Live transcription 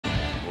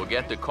will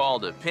get the call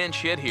to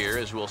pinch hit here,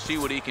 as we'll see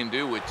what he can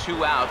do with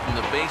 2 out and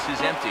the base is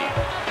empty.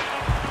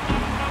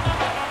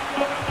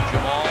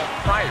 Jamal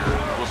Pryor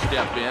will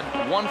step in,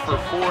 1 for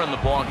 4 in the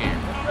ballgame.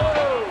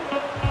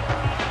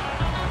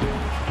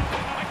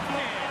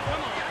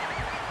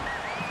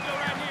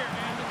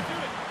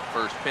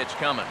 First pitch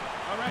coming.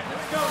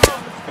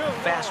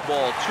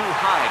 Fastball too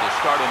high to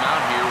start him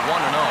out here,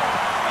 1-0.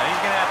 He's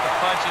going to have to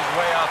punch his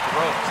way off the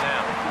ropes now.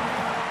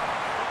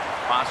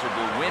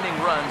 Possible winning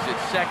runs at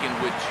second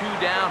with 2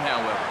 down,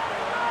 however.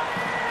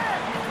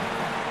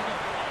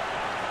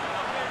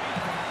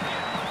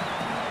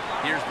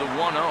 Here's the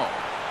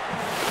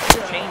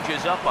 1-0.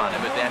 Changes up on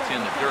him, but that's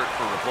in the dirt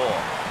for a ball.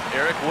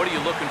 Eric, what are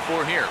you looking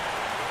for here?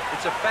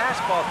 It's a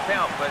fastball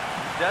count, but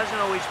doesn't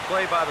always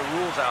play by the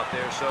rules out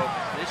there, so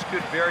this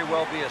could very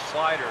well be a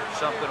slider or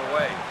something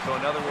away. So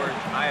in other words,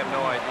 I have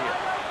no idea.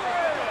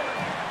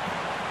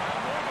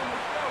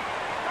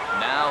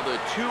 Now the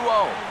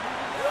 2-0.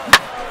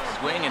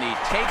 Swing, and he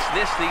takes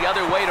this the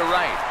other way to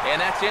right. And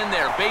that's in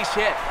there. Base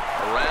hit.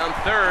 Around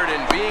third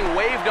and being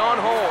waved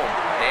on home.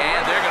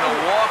 And they're going to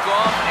walk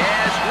off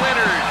as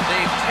winners.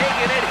 They've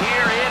taken it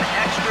here in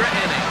extra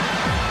innings.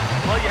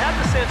 Well, you had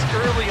the sense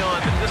early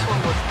on that this one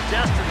was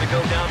destined to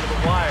go down to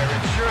the wire.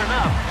 And sure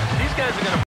enough, these guys are going to